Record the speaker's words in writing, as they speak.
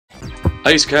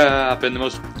Ice Cap in the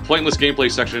most pointless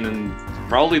gameplay section in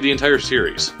probably the entire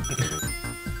series.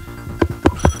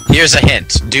 Here's a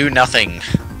hint. Do nothing.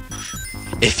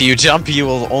 If you jump, you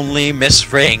will only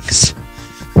miss rings.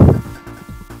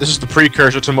 This is the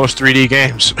precursor to most 3D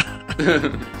games.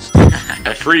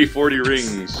 A free 40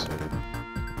 rings.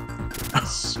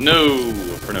 Snow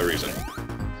for no reason.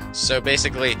 So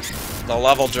basically, the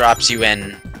level drops you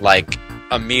in, like,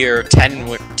 a mere 10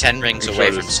 rings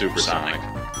away from Supersonic.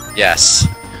 Yes.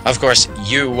 Of course,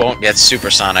 you won't get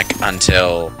Supersonic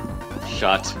until...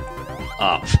 Shut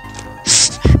up.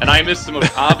 And I missed the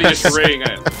most obvious ring.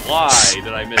 Why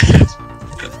did I miss it?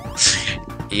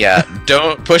 Yeah,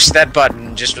 don't push that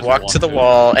button, just walk to the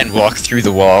wall and walk through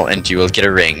the wall and you will get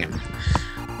a ring.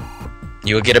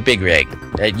 You will get a big ring.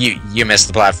 You missed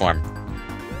the platform.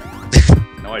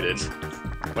 No, I didn't.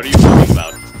 What are you talking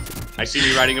about? I see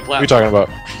you riding a platform. What are you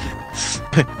talking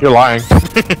about? You're lying.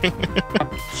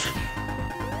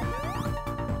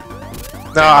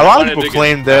 Now, a lot of people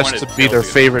claim this to be their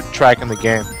favorite track in the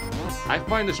game. I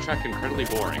find this track incredibly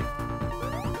boring.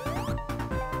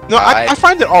 No, I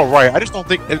find it alright. I just don't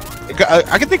think...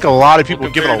 I can think a lot of people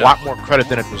give it a lot more credit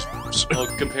than it deserves. Well,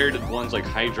 compared to ones like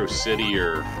Hydro City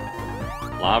or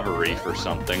Lava Reef or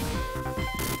something.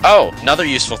 Oh, another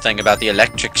useful thing about the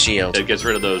electric shield. It gets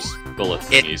rid of those bullet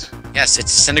thingies. Yes, it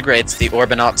disintegrates the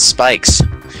Orbinaut spikes.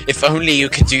 If only you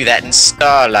could do that in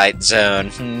Starlight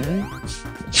Zone.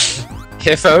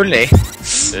 If only.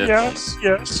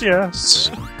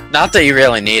 Yes. Not that you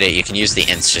really need it, you can use the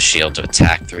Insta-Shield to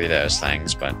attack through those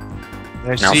things, but...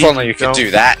 Now, if only you could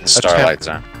do that in Starlight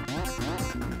Zone.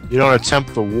 You don't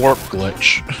attempt the warp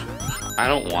glitch. I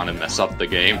don't want to mess up the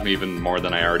game even more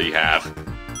than I already have.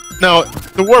 No,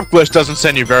 the warp glitch doesn't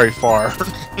send you very far.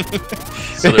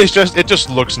 So it just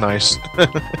looks nice.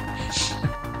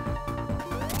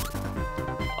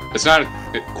 It's not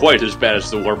quite as bad as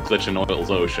the warp glitch in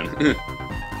Oil's Ocean.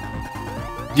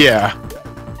 Yeah.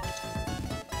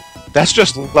 That's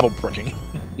just level breaking.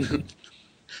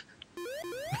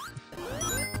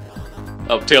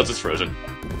 Oh, Tails is frozen.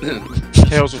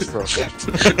 Tails is frozen.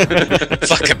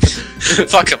 Fuck him.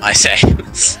 Fuck him, I say.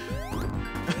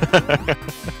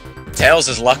 Tails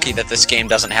is lucky that this game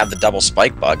doesn't have the double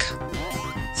spike bug.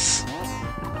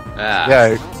 Ah.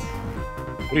 Yeah.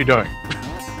 What are you doing?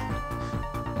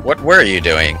 What were you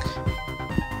doing?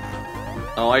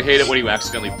 Oh, I hate it when you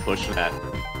accidentally push that.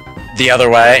 The other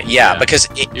way? Yeah, because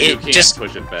you can't just...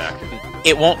 push it back.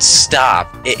 It won't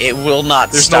stop. It will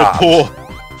not stop. There's no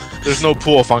pull. There's no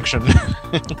pull function.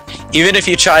 Even if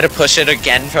you try to push it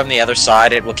again from the other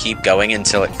side, it will keep going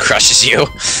until it crushes you.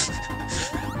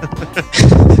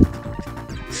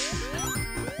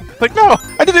 Like, no!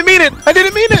 I didn't mean it! I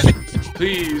didn't mean it!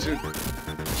 Please.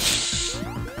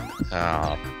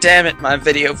 Oh, damn it, my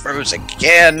video froze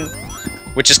again.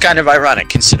 Which is kind of ironic,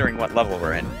 considering what level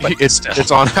we're in. But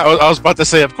it's on. I was about to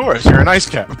say, of course, you're an ice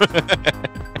cap.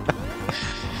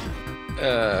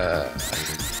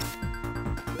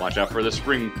 Watch out for the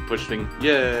spring push thing.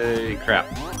 Yay! Crap.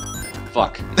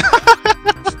 Fuck.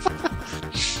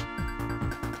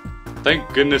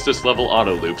 Thank goodness this level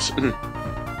auto loops.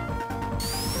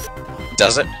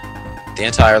 Does it? The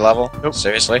entire level? Nope.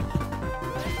 Seriously?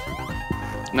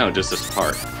 No, just this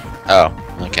part. Oh,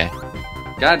 okay.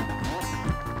 God.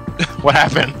 What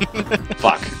happened?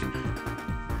 Fuck.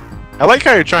 I like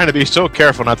how you're trying to be so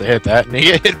careful not to hit that, and you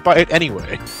get hit by it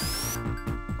anyway.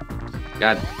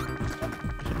 God.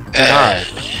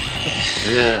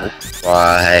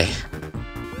 Why?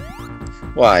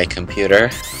 Why, computer?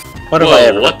 What have I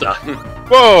ever what the?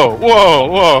 Whoa! Whoa!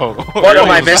 Whoa! What am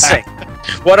I missing?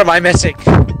 What am I missing?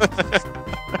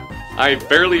 I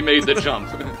barely made the jump.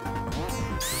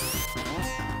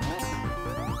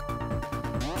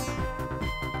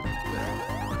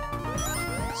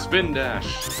 Spin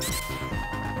dash.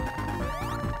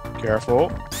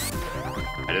 Careful.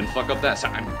 I didn't fuck up that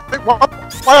time. Hey,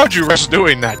 why would you risk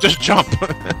doing that? Just jump.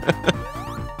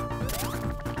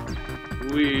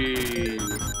 Wee.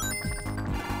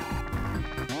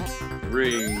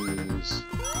 Rings.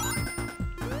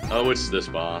 Oh, it's this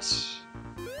boss.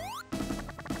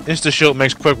 Insta-shield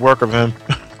makes quick work of him.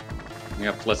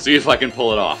 Yep, let's see if I can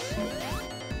pull it off.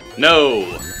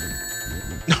 No!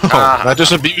 That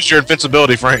just abused your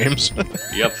invincibility frames.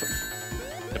 Yep.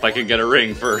 If I can get a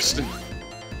ring first.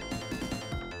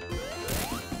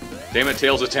 Damn it,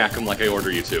 Tails, attack him like I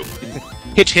order you to.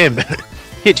 Hit him!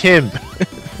 Hit him!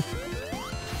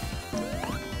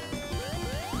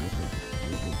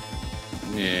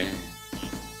 Yeah.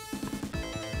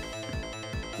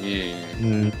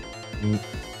 Yeah.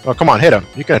 Oh, come on, hit him.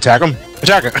 You can attack him.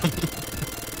 Attack him!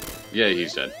 Yeah,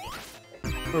 he's dead.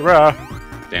 Hurrah!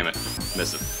 Damn it.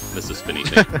 Miss it. Miss the spinny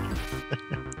thing.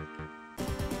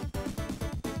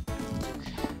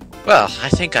 Well, I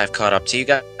think I've caught up to you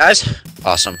guys.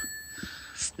 Awesome.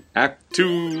 Act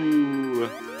 2.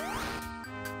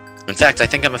 In fact, I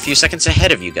think I'm a few seconds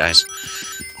ahead of you guys.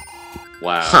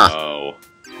 Wow. Huh.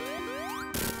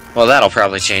 Well, that'll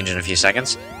probably change in a few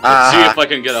seconds. Let's see if I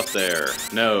can get up there.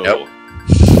 No. Nope.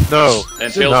 No.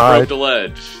 And Tails broke the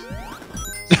ledge.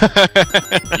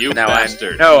 You now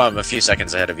bastard. I'm a few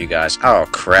seconds ahead of you guys. Oh,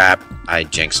 crap. I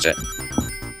jinxed it.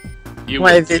 You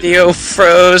My video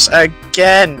froze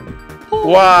again.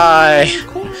 Why?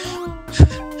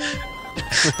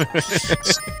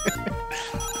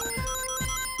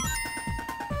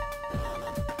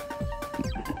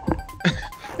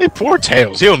 Hey, poor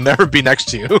Tails. He'll never be next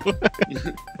to you.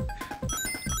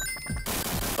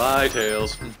 Bye,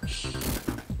 Tails.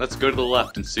 Let's go to the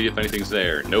left and see if anything's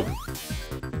there. Nope.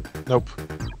 Nope.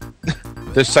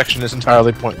 This section is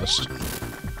entirely pointless.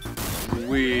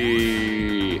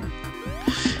 Wee.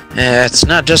 It's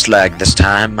not just lag this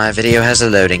time. My video has a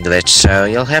loading glitch, so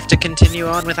you'll have to continue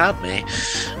on without me.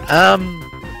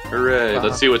 Hooray.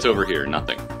 Let's see what's over here.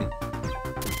 Nothing.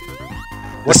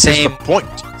 What's the point?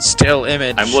 Still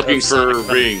image. I'm looking for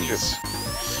Sonic rings.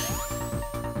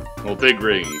 Well, big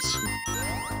rings.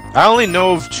 I only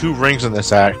know of 2 rings in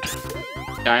this act.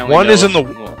 I only One know is in the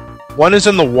well, one is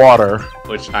in the water.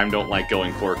 which I don't like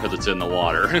going for because it's in the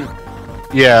water.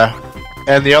 Yeah,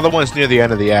 and the other one's near the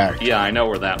end of the act. Yeah, I know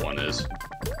where that one is.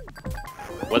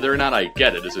 Whether or not I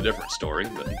get it is a different story.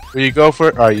 But Will you go for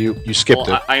it? Or you skipped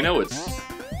well, it? I know it's.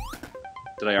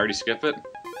 Did I already skip it?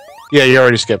 Yeah, you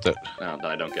already skipped it. No,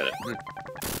 then I don't get it.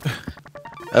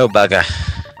 Oh, bugger.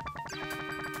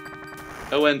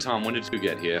 Oh, and Tom, when did you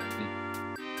get here?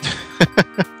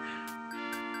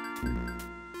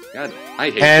 God, I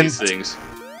hate these things.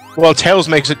 Well, Tails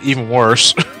makes it even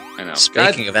worse. I know.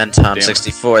 Speaking of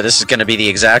Tom64, this is going to be the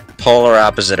exact polar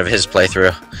opposite of his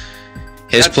playthrough.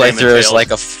 His God damn it, playthrough is Tails.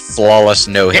 like a flawless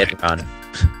no-hit run.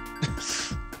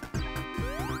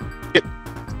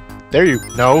 There you...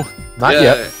 No, not yeah,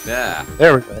 yet. Yeah.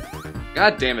 There we go.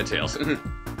 God damn it, Tails. Bonk.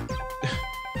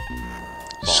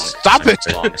 Stop it!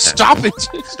 Bonk. Stop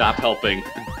it! Stop helping.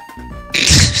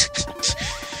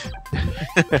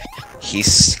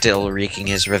 He's still wreaking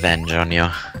his revenge on you.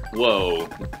 Whoa.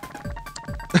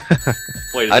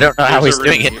 Wait, I don't know how there's he's a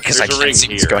doing ring- it, because there's I a can't ring see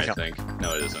what's here, going I on. think.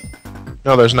 No, it isn't.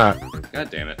 No, there's not. God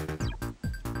damn it.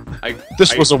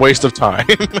 This was a waste of time.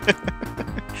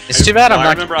 It's too bad I'm I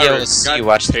not remember going to be able I to see got you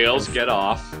watch the Tails, get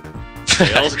off.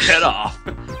 Tails, get off.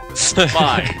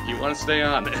 Fine. You want to stay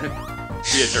on? Be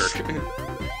a jerk.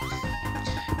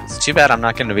 It's too bad I'm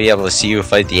not going to be able to see you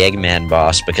fight the Eggman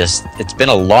boss, because it's been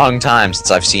a long time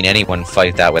since I've seen anyone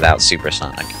fight that without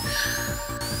Supersonic.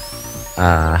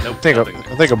 Nope, nothing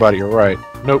there. Think about it, you're right.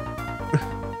 Nope.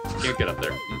 Can't get up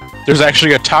there. There's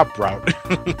actually a top route.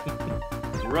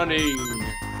 Running.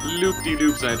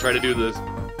 Loop-de-loops. And I try to do this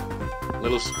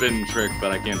little spin trick,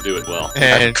 but I can't do it well.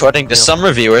 And, According to some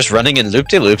reviewers, running in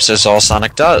loop-de-loops is all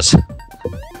Sonic does.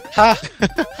 Ha!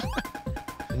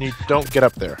 and you don't get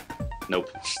up there. Nope.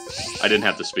 I didn't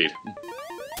have the speed.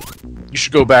 You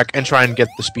should go back and try and get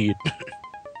the speed.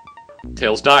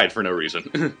 Tails died for no reason.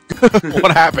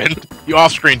 What happened? You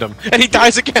off-screened him, and he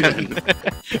dies again.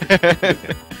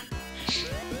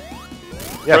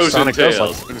 Yeah, Frozen Sonic does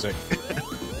Tails. like music.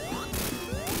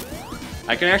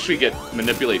 I can actually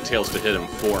manipulate Tails to hit him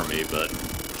for me, but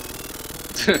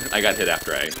I got hit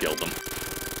after I killed him.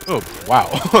 Oh,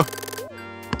 wow.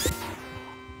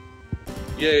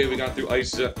 Yay, we got through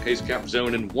Ice Cap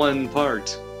Zone in one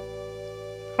part.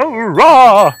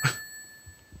 Hurrah!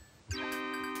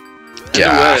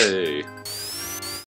 Yeah. Hooray.